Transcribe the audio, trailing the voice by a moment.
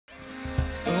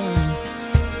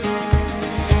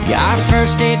Yeah, our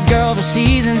first date, girl, the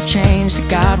seasons changed.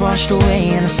 God washed away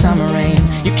in the summer rain.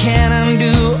 You can't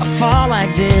undo a fall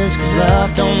like this, 'cause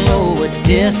love don't know what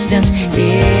distance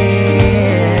is.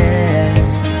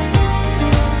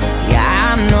 Yeah,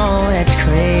 I know it's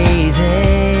crazy,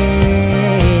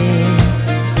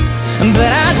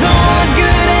 but I don't want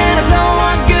good and I don't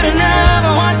want good enough.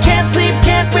 I want can't sleep,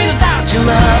 can't breathe without your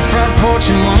love. Front porch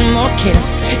and one more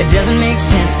kiss. It doesn't make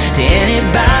sense to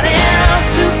anybody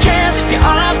else. Who cares if you're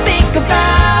all I think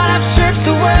about? I've searched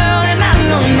the world and I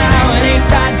know now it ain't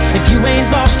right if you ain't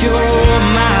lost your